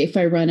like, if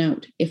I run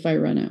out.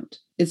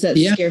 It's that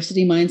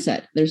scarcity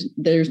mindset.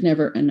 There's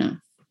never enough.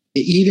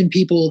 Even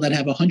people that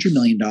have $100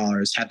 million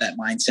have that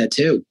mindset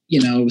too.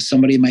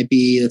 Somebody might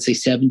be, let's say,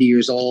 70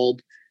 years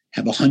old,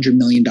 have $100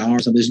 million.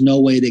 So there's no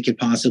way they could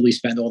possibly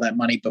spend all that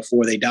money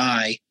before they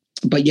die,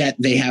 but yet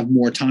they have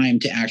more time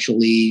to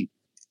actually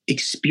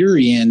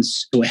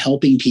experience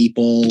helping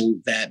people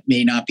that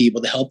may not be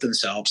able to help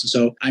themselves. And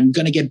so I'm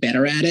going to get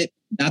better at it.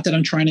 Not that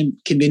I'm trying to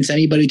convince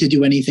anybody to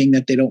do anything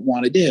that they don't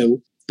want to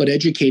do, but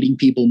educating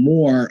people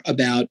more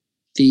about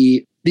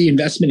the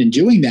investment in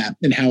doing that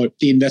and how it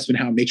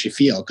makes you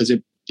feel. Because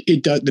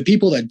it does, the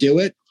people that do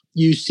it,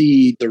 you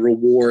see the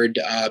reward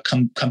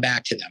come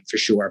back to them for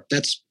sure.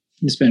 It's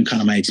been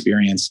kind of my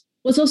experience.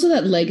 Well, it's also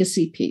that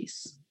legacy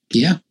piece.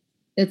 Yeah.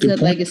 It's that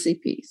legacy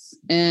piece.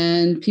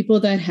 And people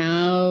that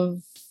have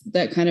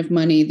that kind of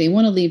money, they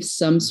want to leave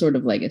some sort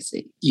of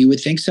legacy. You would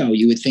think so.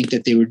 You would think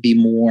that there would be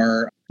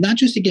more, not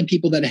just again,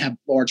 people that have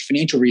large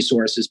financial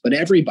resources, but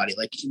everybody.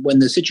 Like when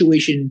the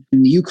situation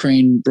in the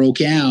Ukraine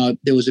broke out,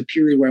 there was a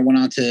period where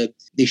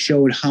they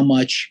showed how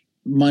much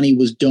money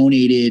was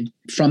donated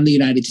from the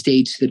United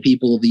States to the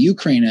people of the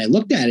Ukraine. And I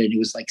looked at it, it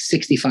was like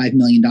 $65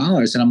 million.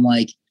 And I'm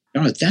like,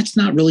 no, that's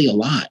not really a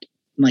lot.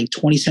 Like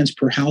 20 cents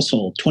per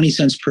household, 20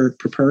 cents per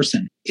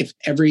person. If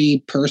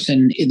every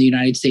person in the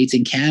United States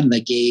and Canada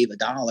gave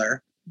 $1,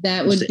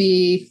 that would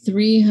be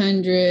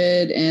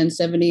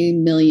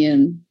 $370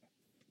 million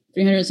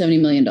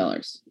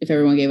if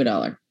everyone gave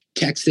 $1.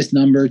 Text this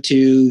number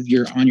to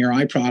your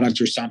iProduct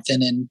or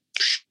something, and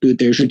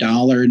there's your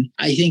 $1. And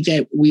I think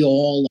that we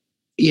all,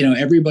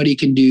 everybody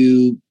can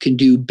do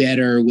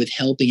better with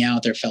helping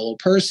out their fellow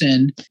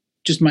person.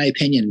 Just my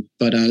opinion,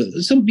 but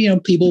some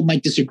people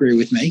might disagree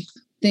with me.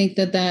 Think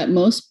that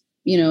most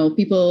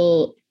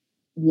people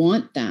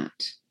want that.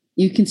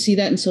 You can see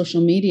that in social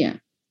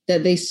media,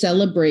 that they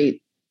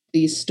celebrate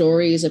these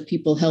stories of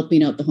people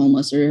helping out the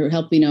homeless or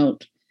helping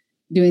out,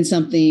 doing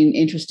something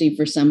interesting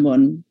for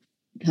someone,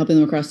 helping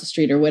them across the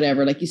street or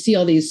whatever. Like you see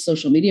all these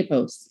social media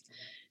posts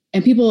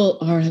and people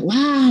are like,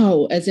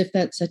 wow, as if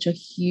that's such a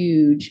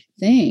huge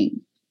thing,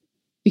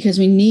 because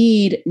we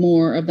need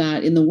more of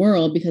that in the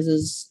world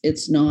because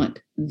it's not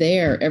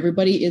there.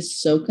 Everybody is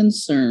so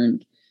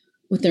concerned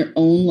with their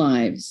own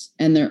lives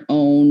and their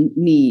own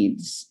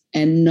needs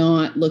and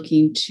not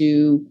looking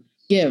to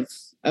give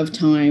of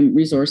time,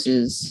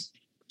 resources.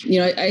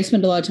 I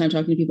spend a lot of time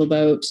talking to people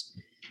about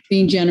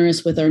being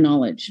generous with our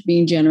knowledge,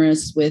 being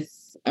generous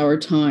with our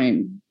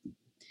time,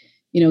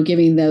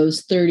 giving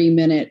those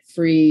 30-minute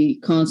free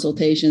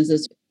consultations.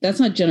 That's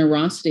not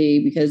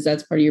generosity because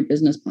that's part of your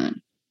business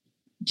plan.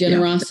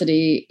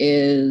 Generosity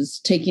is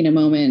taking a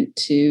moment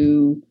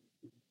to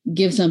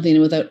give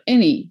something without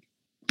any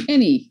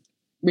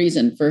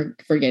reason for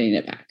getting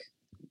it back.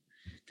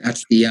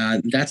 That's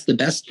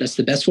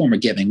the best form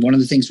of giving. One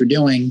of the things we're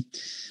doing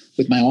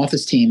with my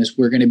office team is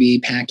we're going to be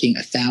packing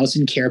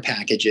 1,000 care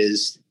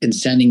packages and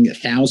sending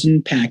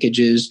 1,000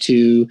 packages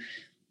to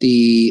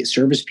the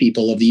service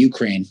people of the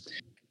Ukraine.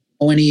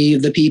 Any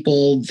of the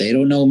people, they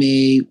don't know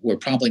me. We're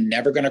probably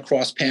never going to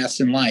cross paths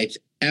in life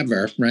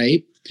ever,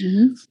 right?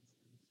 Mm-hmm.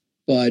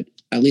 But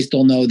at least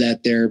they'll know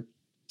that there'll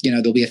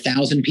be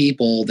 1,000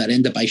 people that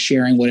end up by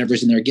sharing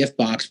whatever's in their gift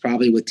box,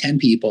 probably with 10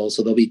 people.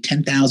 So there'll be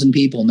 10,000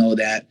 people know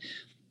that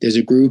there's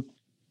a group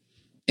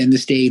in the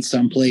States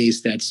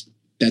someplace that's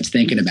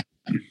thinking about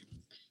them.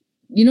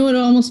 It'd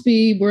almost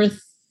be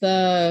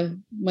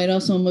might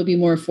also be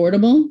more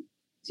affordable.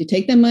 So you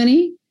take that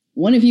money,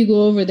 one of you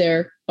go over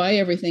there, buy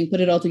everything, put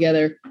it all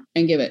together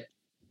and give it.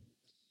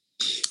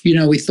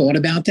 We thought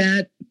about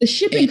that. The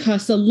shipping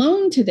costs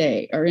alone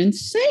today are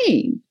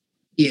insane.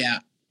 Yeah.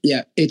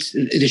 Yeah,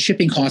 the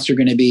shipping costs are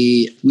going to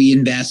be, we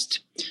invest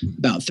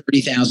about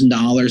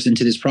 $30,000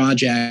 into this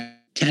project.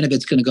 10 of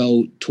it's going to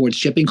go towards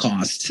shipping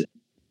costs.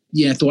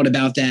 I thought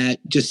about that,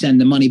 just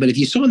send the money. But if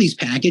you saw these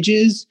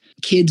packages,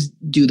 kids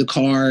do the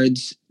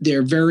cards.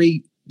 They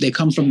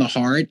come from the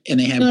heart and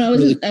they have.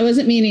 No, I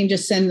wasn't meaning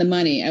just send the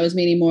money. I was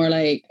meaning more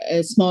like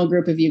a small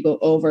group of you go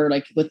over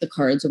like with the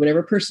cards or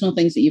whatever personal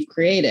things that you've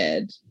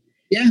created.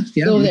 Yeah.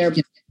 Go there.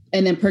 Yeah.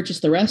 And then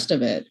purchase the rest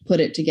of it, put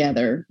it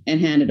together and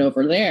hand it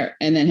over there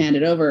and then hand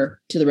it over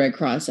to the Red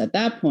Cross at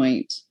that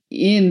point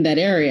in that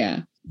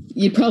area.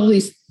 You'd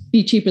probably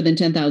be cheaper than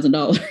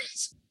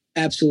 $10,000.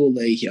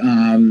 Absolutely.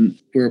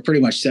 We're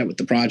pretty much set with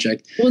the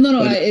project. Well,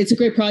 no, it's a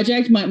great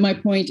project. My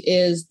point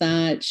is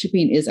that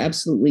shipping is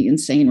absolutely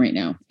insane right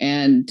now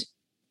and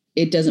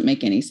it doesn't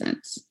make any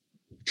sense.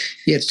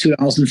 Yeah, it's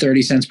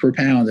 $2.30 per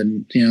pound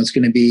and, it's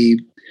going to be.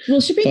 Well,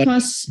 shipping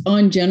costs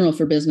on general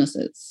for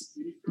businesses.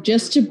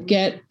 Just to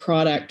get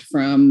product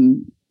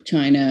from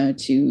China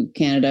to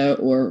Canada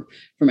or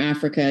from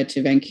Africa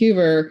to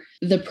Vancouver,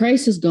 the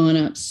price has gone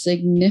up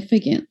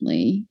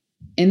significantly.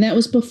 And that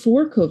was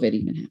before COVID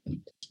even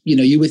happened.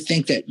 You would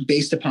think that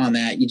based upon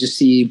that, you just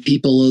see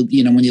people,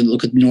 when you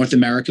look at North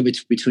America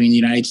between the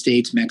United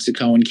States,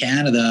 Mexico, and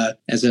Canada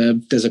as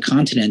a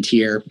continent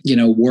here,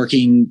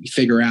 working,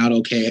 figure out,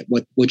 okay,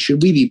 what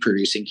should we be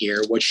producing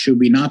here? What should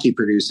we not be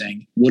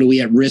producing? What are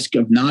we at risk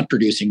of not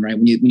producing, right?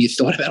 When you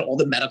thought about all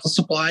the medical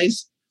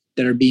supplies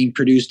that are being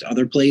produced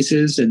other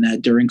places and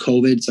that during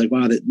COVID, it's like,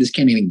 wow, this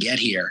can't even get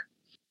here.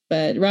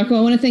 But Rocco,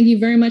 I want to thank you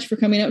very much for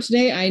coming out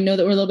today. I know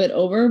that we're a little bit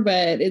over,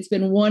 but it's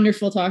been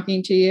wonderful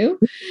talking to you.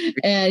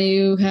 And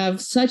you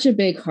have such a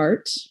big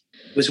heart.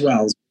 As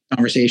well as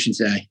conversation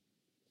today.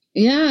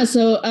 Yeah.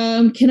 So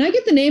can I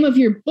get the name of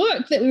your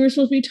book that we were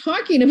supposed to be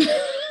talking about?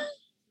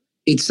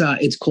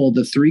 It's called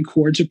The 3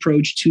 Chords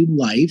Approach to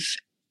Life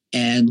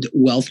and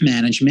Wealth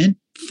Management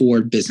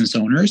for Business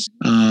Owners.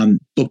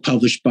 Book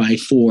published by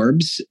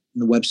Forbes.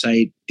 The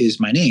website is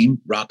my name,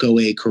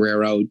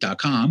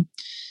 roccoacarrero.com.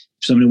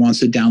 If somebody wants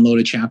to download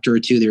a chapter or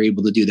two, they're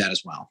able to do that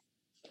as well.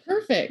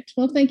 Perfect.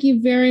 Well, thank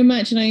you very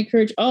much. And I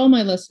encourage all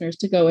my listeners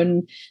to go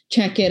and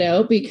check it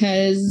out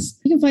because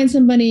you can find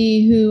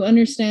somebody who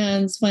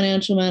understands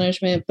financial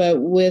management,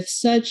 but with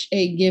such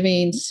a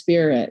giving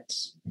spirit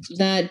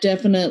that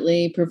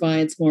definitely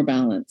provides more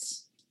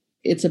balance.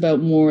 It's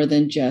about more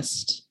than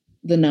just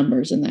the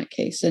numbers in that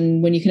case.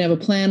 And when you can have a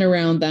plan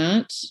around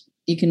that,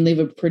 you can leave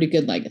a pretty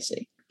good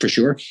legacy. For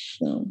sure.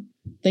 So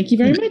thank you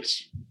very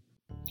much.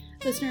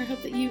 Listener, I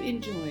hope that you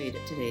enjoyed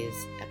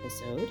today's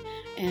episode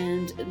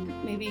and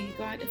maybe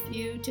got a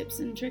few tips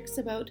and tricks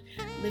about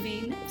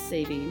living,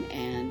 saving,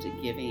 and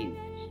giving.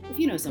 If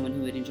you know someone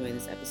who would enjoy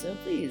this episode,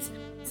 please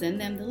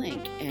send them the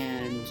link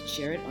and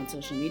share it on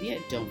social media.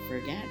 Don't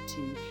forget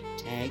to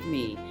tag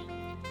me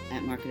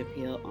at Market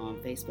Appeal on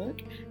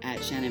Facebook,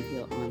 at Shannon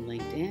Peel on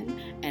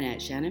LinkedIn, and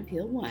at Shannon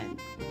Peel1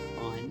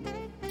 on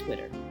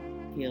Twitter.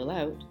 Peel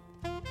out.